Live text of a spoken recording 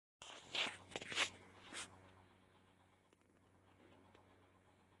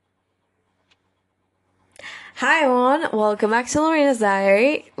Hi everyone, welcome back to Lorena's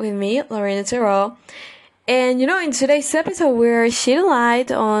Diary with me, Lorena Terrell. And in today's episode, we're shedding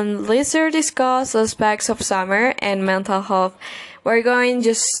light on lesser discussed aspects of summer and mental health. We're going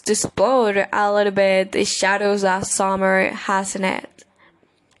just to explore a little bit the shadows that summer has in it.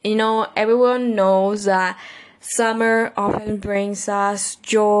 Everyone knows that summer often brings us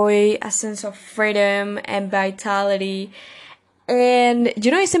joy, a sense of freedom and vitality. And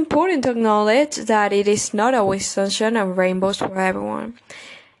it's important to acknowledge that it is not always sunshine and rainbows for everyone.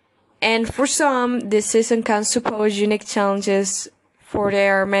 And for some, this season can suppose unique challenges for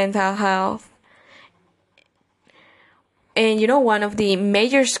their mental health. And one of the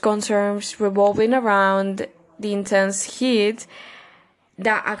major concerns revolving around the intense heat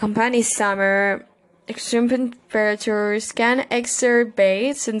that accompanies summer, extreme temperatures can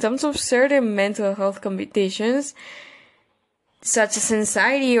exacerbate symptoms of certain mental health conditions, such as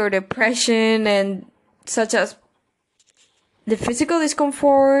anxiety or depression, and such as the physical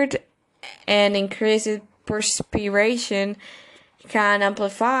discomfort and increased perspiration can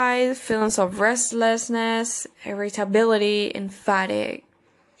amplify feelings of restlessness, irritability, and fatigue.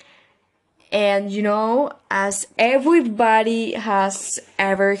 And as everybody has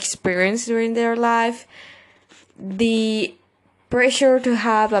ever experienced during their life, the pressure to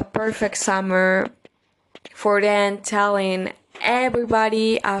have a perfect summer, for then telling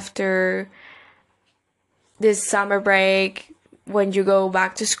everybody after this summer break, when you go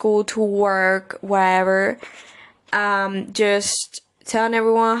back to school, to work, wherever, just telling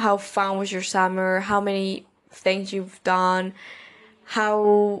everyone how fun was your summer, how many things you've done,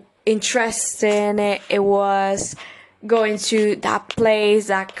 how interesting it was going to that place,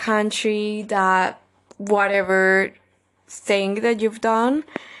 that country, that whatever thing that you've done.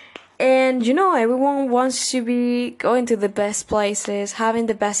 And everyone wants to be going to the best places, having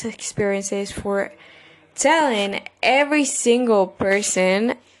the best experiences, for telling every single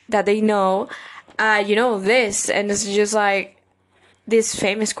person that they know, this. And it's just like this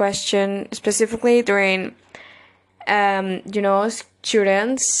famous question, specifically during,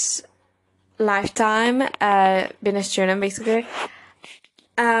 students' lifetime, being a student basically.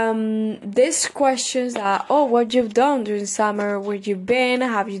 These questions that, what you've done during summer, where you've been,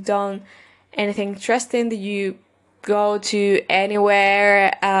 have you done anything interesting, did you go to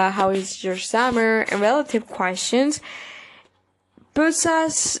anywhere, how is your summer, and relative questions puts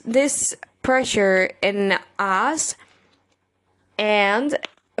us this pressure in us. And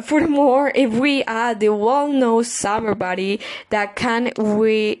furthermore, if we add the well-known summer body that can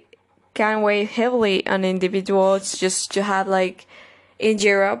weigh heavily on individuals, just to have like in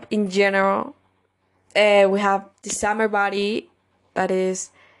Europe in general, we have the summer body that is,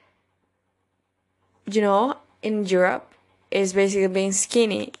 in Europe is basically being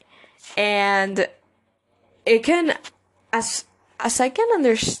skinny. And it can, as I can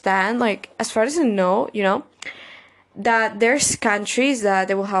understand, like as far as I know, that there's countries that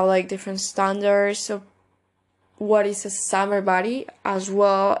they will have like different standards of what is a summer body, as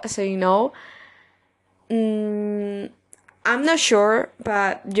well as I'm not sure,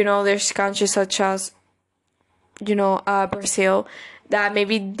 but there's countries such as Brazil, that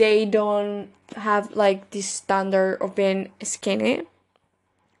maybe they don't have like this standard of being skinny,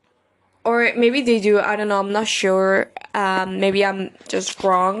 or maybe they do. I don't know. I'm not sure. Maybe I'm just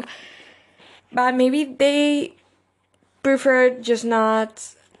wrong, but maybe they prefer just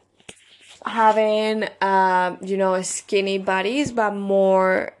not having skinny bodies, but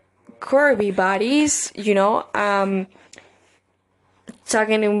more curvy bodies.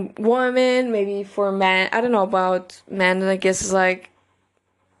 Talking to women, maybe for men, I don't know about men, I guess it's like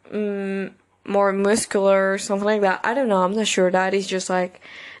more muscular or something like that. I don't know, I'm not sure. That is just like,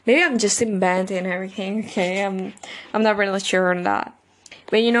 maybe I'm just inventing everything, okay? I'm not really sure on that.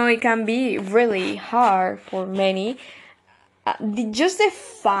 But it can be really hard for many. Just the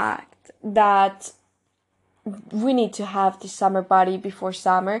fact that we need to have the summer body before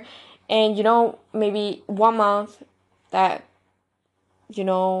summer, and maybe 1 month that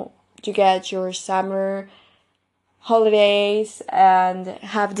you get your summer holidays and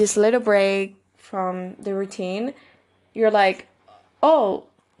have this little break from the routine, you're like, oh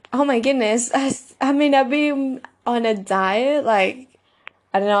my goodness, I've been on a diet, like,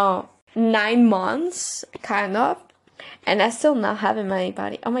 I don't know, 9 months, kind of, and I still not having my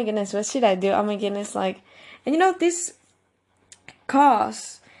body. Oh my goodness, what should I do? Oh my goodness, like, and this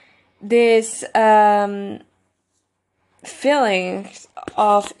cause this feelings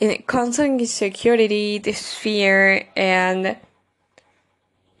of constant insecurity, this fear, and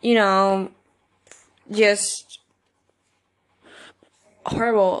just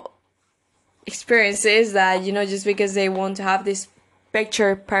horrible experiences that, just because they want to have this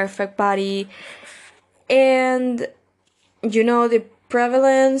picture perfect body. And the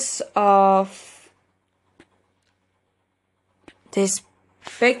prevalence of this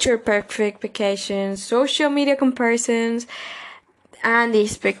picture perfect vacation, social media comparisons, and the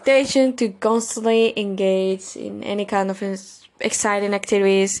expectation to constantly engage in any kind of exciting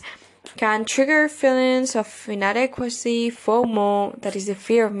activities can trigger feelings of inadequacy, FOMO, that is the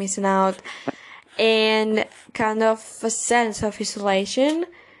fear of missing out, and kind of a sense of isolation.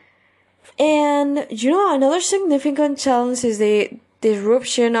 And another significant challenge is the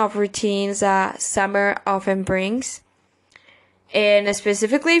disruption of routines that summer often brings. And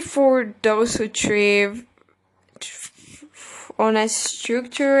specifically for those who thrive on a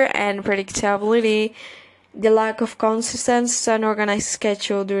structure and predictability, the lack of consistency and organized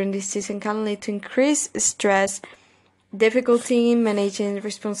schedule during this season can lead to increased stress, difficulty in managing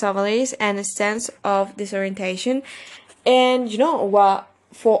responsibilities, and a sense of disorientation. And what?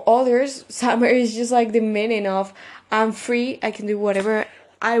 For others, summer is just like the meaning of I'm free, I can do whatever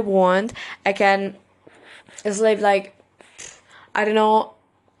I want, I can sleep like, I don't know,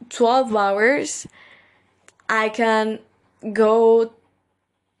 12 hours, I can go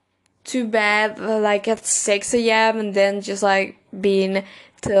to bed like at 6 a.m. and then just like being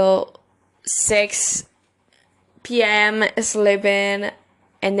till 6 p.m. sleeping,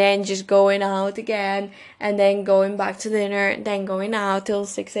 and then just going out again, and then going back to dinner, then going out till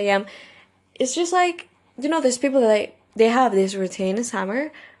 6 a.m. It's just like, there's people that they have this routine in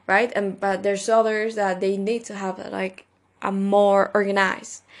summer, right? But there's others that they need to have like a more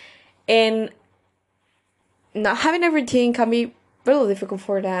organized. And not having a routine can be really difficult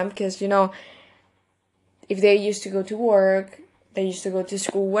for them because, if they used to go to work, they used to go to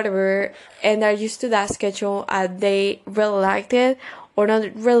school, whatever, and they're used to that schedule, they really liked it, or not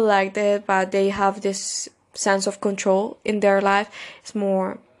really liked it, but they have this sense of control in their life. It's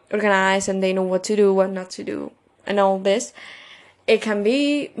more organized and they know what to do, what not to do, and all this. It can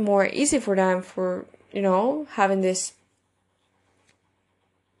be more easy for them for, having this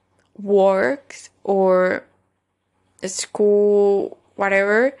work or school,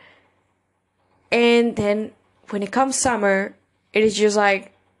 whatever. And then when it comes summer, it is just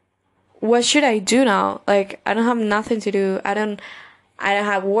like, what should I do now? Like, I don't have nothing to do. I don't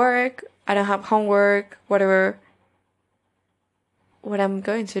have work. I don't have homework, whatever. What I'm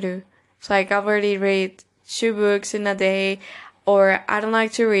going to do? It's like, I've already read 2 books in a day, or I don't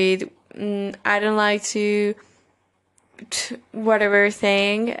like to read. I don't like to whatever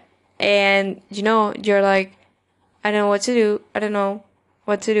thing. And, you're like, I don't know what to do. I don't know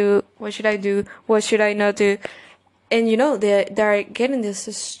what to do. What should I do? What should I not do? And, they're getting this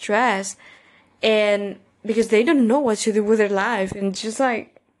stress, and because they don't know what to do with their life, and just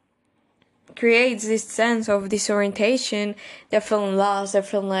like creates this sense of disorientation. They're feeling lost. They're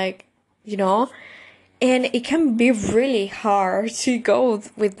feeling like, and it can be really hard to go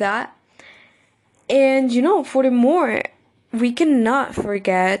with that. And, furthermore, we cannot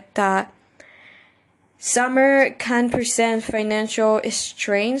forget that summer can present financial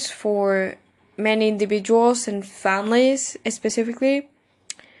strains for many individuals and families, specifically,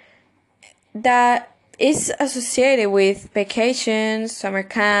 that is associated with vacations, summer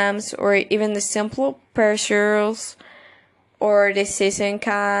camps, or even the simple pressures or the season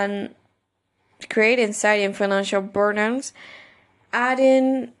can create anxiety and financial burdens,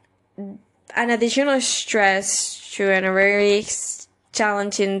 adding an additional stress to a very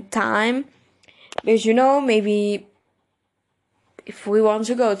challenging time. Because, maybe if we want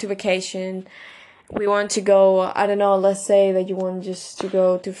to go to vacation, we want to go, I don't know, let's say that you want just to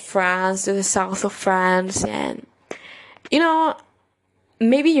go to France, to the south of France, and,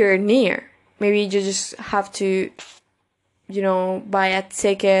 maybe you're near. Maybe you just have to, buy a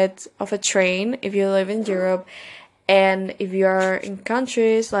ticket of a train if you live in Europe. And if you are in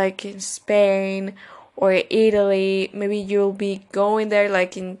countries like in Spain or Italy, maybe you'll be going there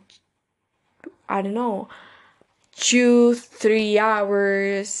like in, I don't know, 2, 3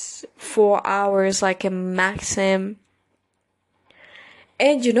 hours, 4 hours, like a maximum.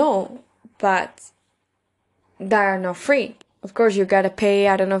 And but they are not free. Of course, you gotta pay,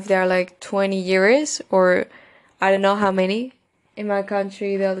 I don't know if they're like 20 euros or I don't know how many. In my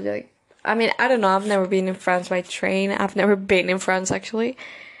country, they'll be like, I don't know, I've never been in France by train. I've never been in France, actually.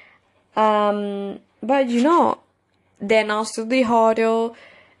 But, then also the hotel,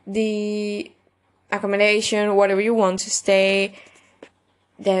 the accommodation, whatever you want to stay,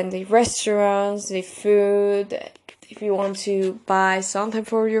 then the restaurants, the food, if you want to buy something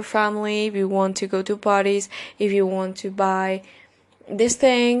for your family, if you want to go to parties, if you want to buy this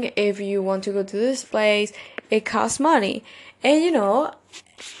thing, if you want to go to this place, it costs money. And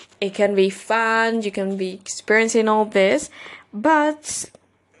it can be fun, you can be experiencing all this, but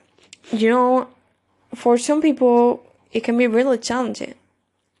for some people it can be really challenging,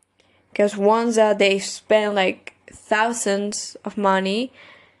 because once that they spend like thousands of money,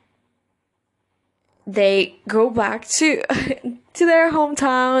 they go back to to their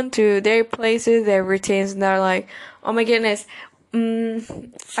hometown, to their places, their routines, and they're like, oh my goodness,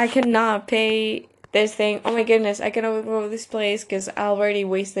 I cannot pay this thing. Oh my goodness, I cannot go to this place because I already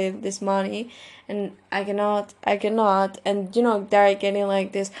wasted this money, and I cannot. And they're getting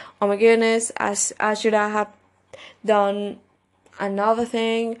like this. Oh my goodness, I should have done another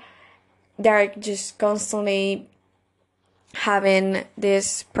thing. They're just constantly having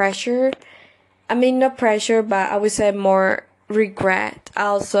this pressure. I mean, not pressure, but I would say more regret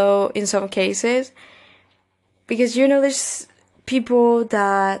also in some cases. Because, there's people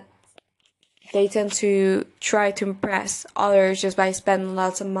that they tend to try to impress others just by spending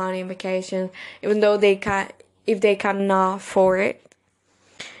lots of money on vacation, even though if they cannot afford it.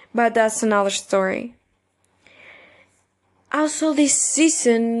 But that's another story. Also, this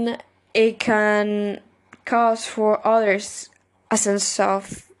season, it can cause for others a sense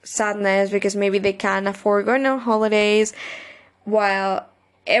of sadness, because maybe they can't afford going on holidays while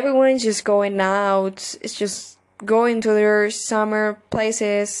everyone's just going out. It's just going to their summer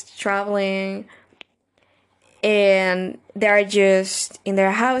places, traveling, and they're just in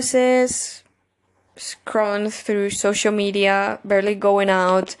their houses, scrolling through social media, barely going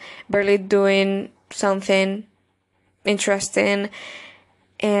out, barely doing something interesting.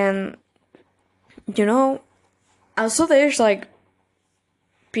 And also there's like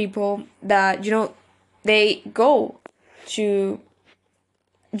people that they go to,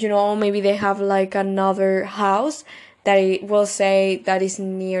 maybe they have like another house that it will say that is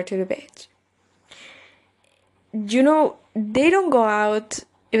near to the beach. They don't go out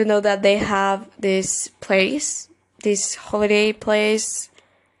even though that they have this place, this holiday place,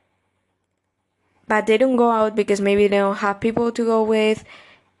 but they don't go out because maybe they don't have people to go with,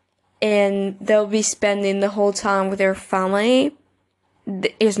 and they'll be spending the whole time with their family.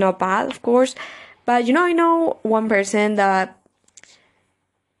 It's not bad, of course, but I know one person that,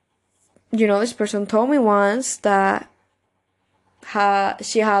 this person told me once that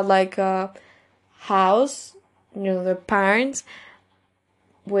she had like a house, their parents,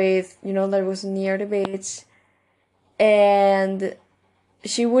 with, that was near the beach, and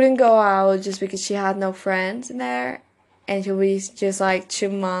she wouldn't go out just because she had no friends in there, and she was just like 2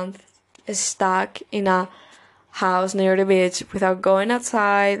 months stuck in a house near the beach without going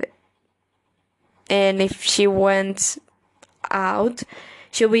outside. And if she went out,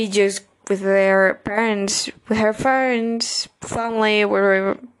 she'll be just with their parents, with her parents, family,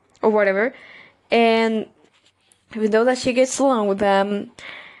 or whatever. And even though that she gets along with them,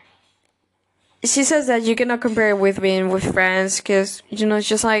 she says that you cannot compare it with being with friends, because it's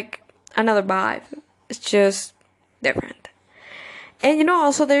just like another vibe. It's just different. And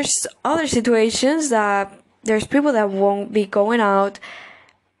also there's other situations that there's people that won't be going out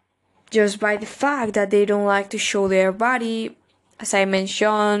just by the fact that they don't like to show their body. As I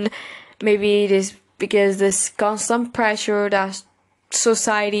mentioned, maybe it is because this constant pressure that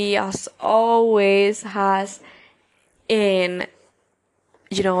society as always has in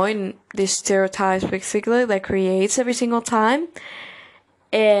in these stereotypes basically that creates every single time.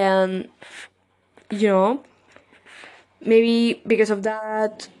 And maybe because of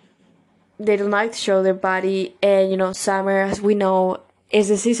that, they don't like to show their body. And summer, as we know, is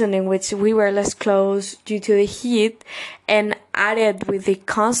the season in which we wear less clothes due to the heat, and added with the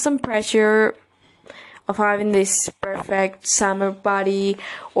constant pressure of having this perfect summer body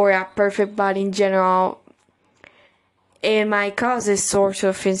or a perfect body in general, it might cause a source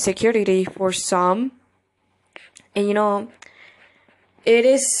of insecurity for some. And it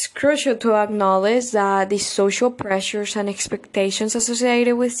is crucial to acknowledge that the social pressures and expectations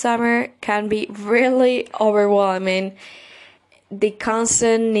associated with summer can be really overwhelming. The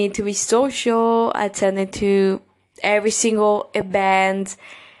constant need to be social, attending to every single event,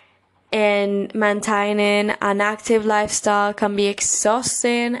 and maintaining an active lifestyle can be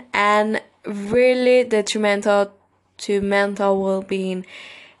exhausting and really detrimental to mental well-being.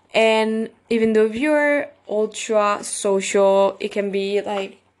 And even though if you're ultra social, it can be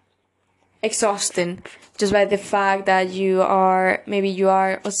like exhausting just by the fact that you are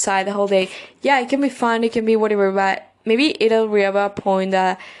outside the whole day. Yeah, it can be fun, it can be whatever, but maybe it'll reach a point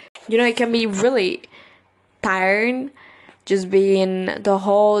that it can be really tiring just being the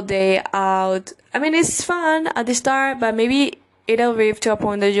whole day out. I mean, it's fun at the start, but maybe it'll be to a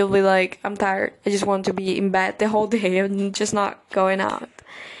point that you'll be like, I'm tired. I just want to be in bed the whole day and just not going out.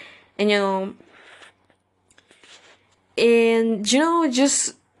 And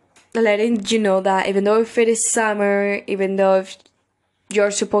just letting you know that even though if it is summer, even though if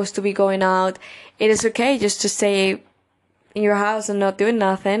you're supposed to be going out, it is okay just to stay in your house and not doing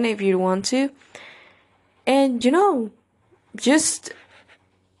nothing if you want to. And just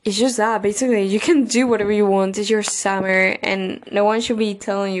it's just that basically you can do whatever you want. It's your summer and no one should be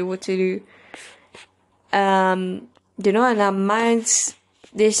telling you what to do. And amidst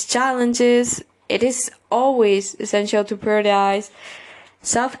these challenges, it is always essential to prioritize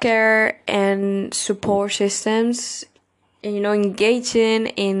self-care and support systems, and engaging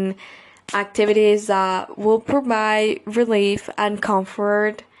in activities that will provide relief and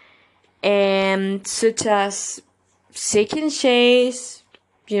comfort, and such as seeking shades.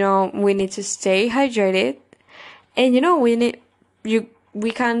 We need to stay hydrated, and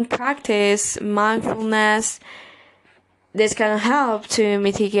we can practice mindfulness. This can help to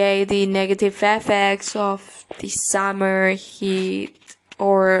mitigate the negative effects of the summer heat,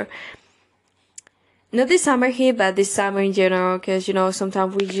 or not the summer heat, but the summer in general, because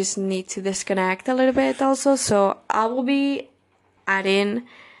sometimes we just need to disconnect a little bit also. So I will be adding,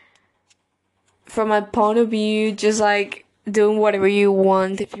 from my point of view, just like doing whatever you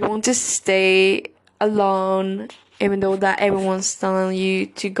want. If you want to stay alone, even though that everyone's telling you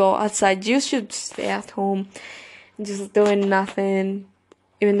to go outside, you should stay at home just doing nothing.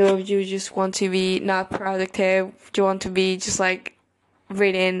 Even though you just want to be not productive, you want to be just like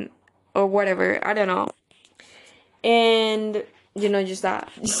reading or whatever, I don't know. And just that,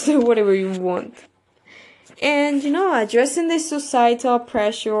 just do whatever you want. And addressing the societal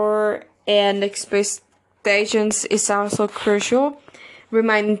pressure and expectations is also crucial.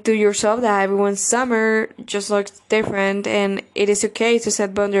 Reminding to yourself that everyone's summer just looks different, and it is okay to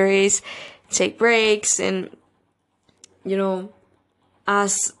set boundaries, take breaks, and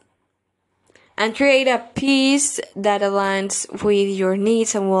as and create a peace that aligns with your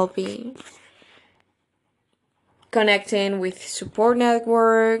needs and well-being. Connecting with support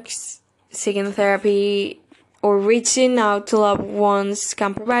networks, seeking therapy, or reaching out to loved ones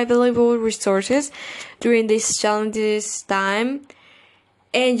can provide valuable resources during this challenging time.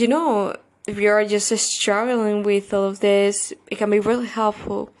 And if you're just struggling with all of this, it can be really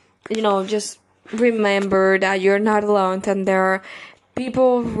helpful. Just remember that you're not alone, and there are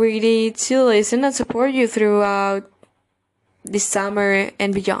people ready to listen and support you throughout this summer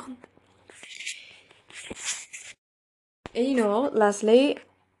and beyond. And lastly,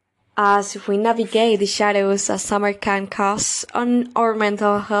 as we navigate the shadows that summer can cast on our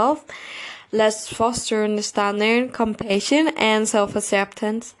mental health, let's foster understanding, compassion, and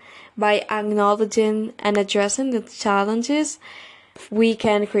self-acceptance. By acknowledging and addressing the challenges, we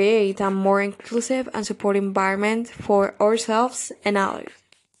can create a more inclusive and supportive environment for ourselves and others.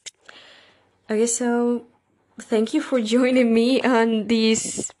 Okay, so thank you for joining me on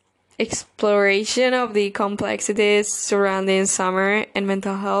this exploration of the complexities surrounding summer and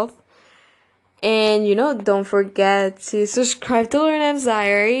mental health. And don't forget to subscribe to Lorna's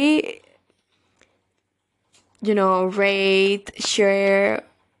Diary. Rate, share,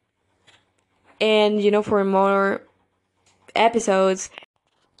 and for more episodes,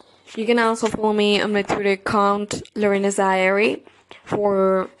 you can also follow me on my Twitter account, Lorena's Diary,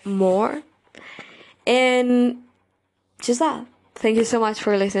 for more. And just that. Thank you so much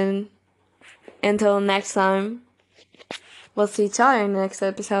for listening. Until next time, we'll see each other in the next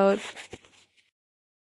episode.